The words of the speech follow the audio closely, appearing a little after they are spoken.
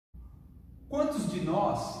Quantos de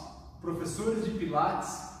nós, professores de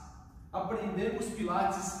Pilates, aprendemos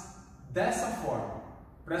Pilates dessa forma?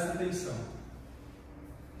 Presta atenção.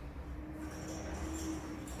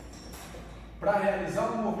 Para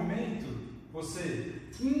realizar um movimento, você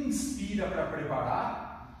inspira para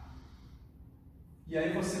preparar e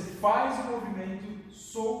aí você faz o movimento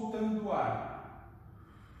soltando o ar.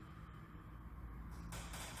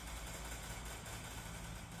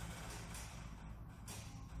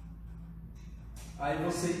 Aí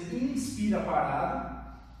você inspira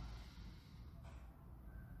parado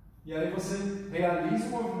e aí você realiza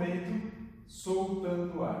o movimento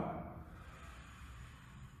soltando o ar.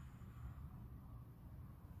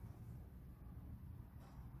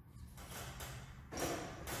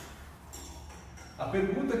 A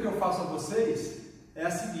pergunta que eu faço a vocês é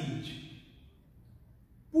a seguinte: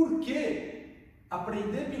 por que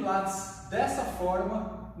aprender Pilates dessa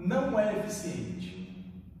forma não é eficiente?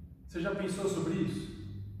 Você já pensou sobre isso?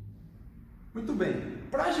 Muito bem,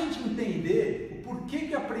 para a gente entender o porquê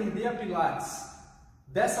que aprender a Pilates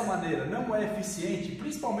dessa maneira não é eficiente,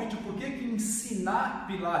 principalmente o porquê que ensinar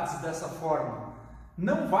Pilates dessa forma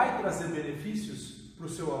não vai trazer benefícios para o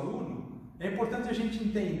seu aluno, é importante a gente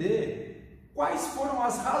entender quais foram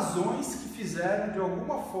as razões que fizeram, de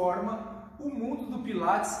alguma forma, o mundo do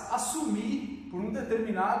Pilates assumir, por um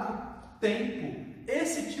determinado tempo,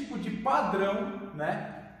 esse tipo de padrão,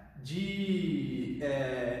 né, de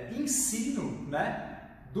ensino,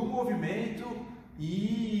 né, do movimento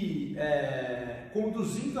e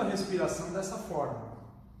conduzindo a respiração dessa forma.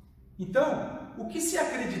 Então, o que se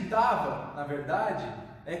acreditava, na verdade,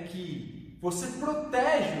 é que você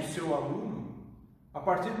protege o seu aluno a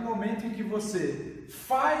partir do momento em que você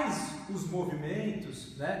faz os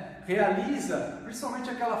movimentos, né, realiza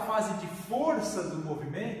principalmente aquela fase de força do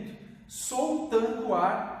movimento, soltando o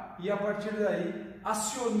ar e a partir daí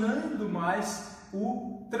acionando mais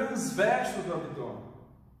o transverso do abdômen.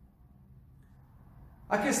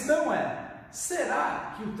 A questão é,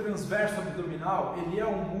 será que o transverso abdominal ele é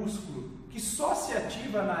um músculo que só se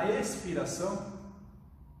ativa na expiração?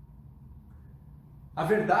 A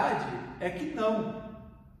verdade é que não.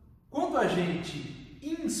 Quando a gente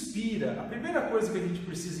inspira, a primeira coisa que a gente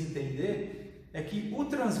precisa entender é que o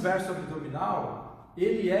transverso abdominal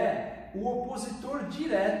ele é o opositor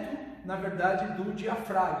direto, na verdade, do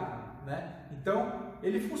diafragma, né? Então,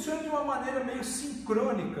 ele funciona de uma maneira meio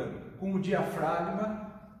sincrônica com o diafragma,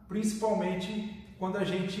 principalmente quando a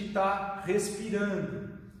gente está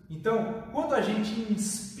respirando. Então, quando a gente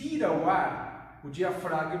inspira o ar, o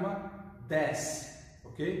diafragma desce,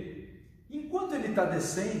 ok? Enquanto ele está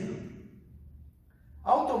descendo,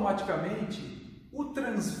 automaticamente o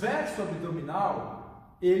transverso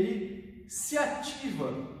abdominal ele se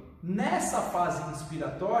ativa nessa fase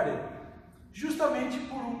inspiratória, justamente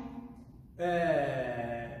por um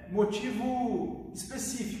motivo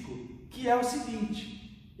específico, que é o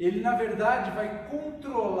seguinte: ele na verdade vai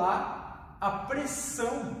controlar a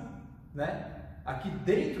pressão, né, aqui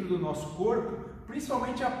dentro do nosso corpo,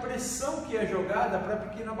 principalmente a pressão que é jogada para a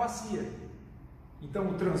pequena bacia. Então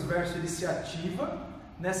o transverso ele se ativa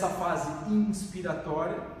nessa fase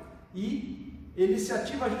inspiratória e ele se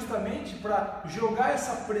ativa justamente para jogar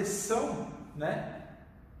essa pressão, né,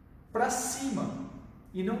 para cima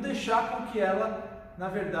e não deixar com que ela, na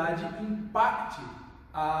verdade, impacte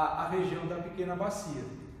a região da pequena bacia.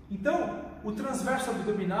 Então, o transverso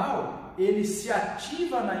abdominal, ele se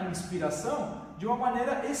ativa na inspiração de uma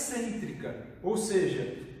maneira excêntrica, ou seja,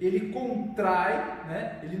 ele contrai,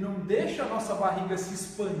 né, ele não deixa a nossa barriga se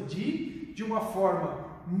expandir de uma forma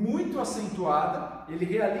muito acentuada, ele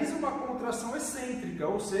realiza uma contração excêntrica,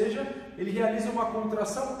 ou seja, ele realiza uma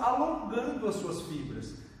contração alongando as suas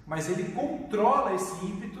fibras, mas ele controla esse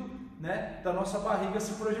ímpeto, né, da nossa barriga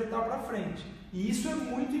se projetar para frente. E isso é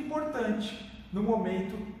muito importante no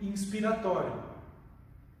momento inspiratório.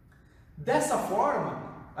 Dessa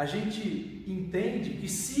forma, a gente entende que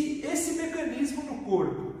se esse mecanismo no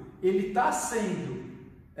corpo ele está sendo,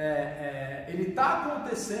 ele está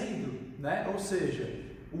acontecendo, né, ou seja,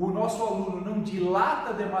 o nosso aluno não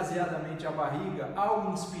dilata demasiadamente a barriga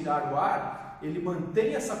ao inspirar o ar, ele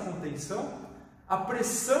mantém essa contenção, a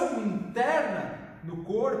pressão interna no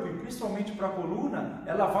corpo e principalmente para a coluna,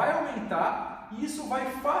 ela vai aumentar e isso vai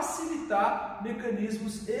facilitar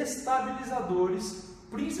mecanismos estabilizadores,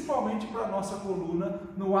 principalmente para a nossa coluna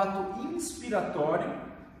no ato inspiratório,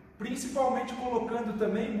 principalmente colocando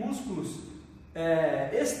também músculos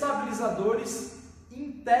estabilizadores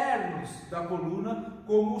internos da coluna,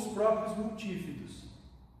 como os próprios multífidos.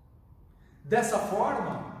 Dessa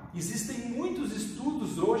forma, existem muitos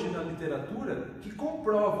estudos hoje na literatura que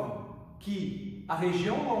comprovam que a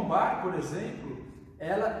região lombar, por exemplo,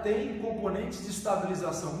 ela tem componentes de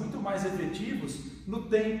estabilização muito mais efetivos no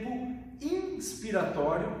tempo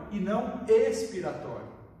inspiratório e não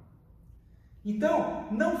expiratório. Então,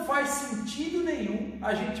 não faz sentido nenhum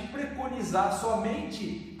a gente preconizar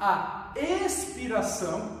somente a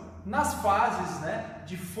expiração nas fases, né,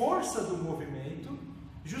 de força do movimento,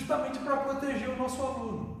 justamente para proteger o nosso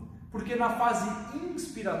aluno. Porque na fase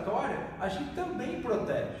inspiratória, a gente também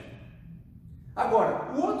protege.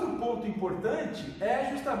 Agora, o outro ponto importante é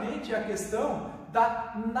justamente a questão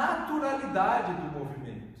da naturalidade do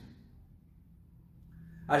movimento.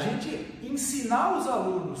 A gente ensinar os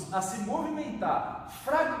alunos a se movimentar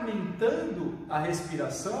fragmentando a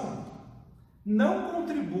respiração não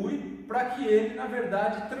contribui para que ele, na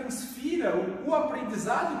verdade, transfira o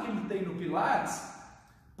aprendizado que ele tem no Pilates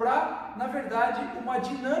para, na verdade, uma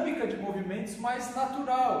dinâmica de movimentos mais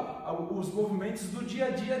natural, os movimentos do dia a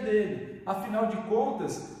dia dele. Afinal de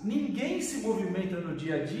contas, ninguém se movimenta no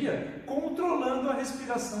dia a dia controlando a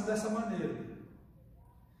respiração dessa maneira.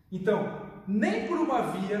 Então, nem por uma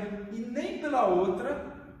via e nem pela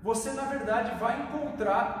outra, você, na verdade, vai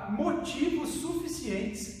encontrar motivos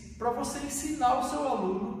suficientes para você ensinar o seu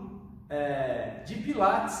aluno de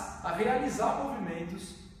Pilates a realizar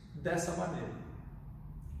movimentos dessa maneira.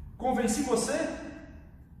 Convenci você?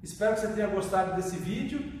 Espero que você tenha gostado desse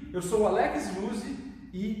vídeo. Eu sou o Alex Luzzi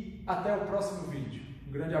e até o próximo vídeo.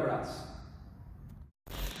 Um grande abraço.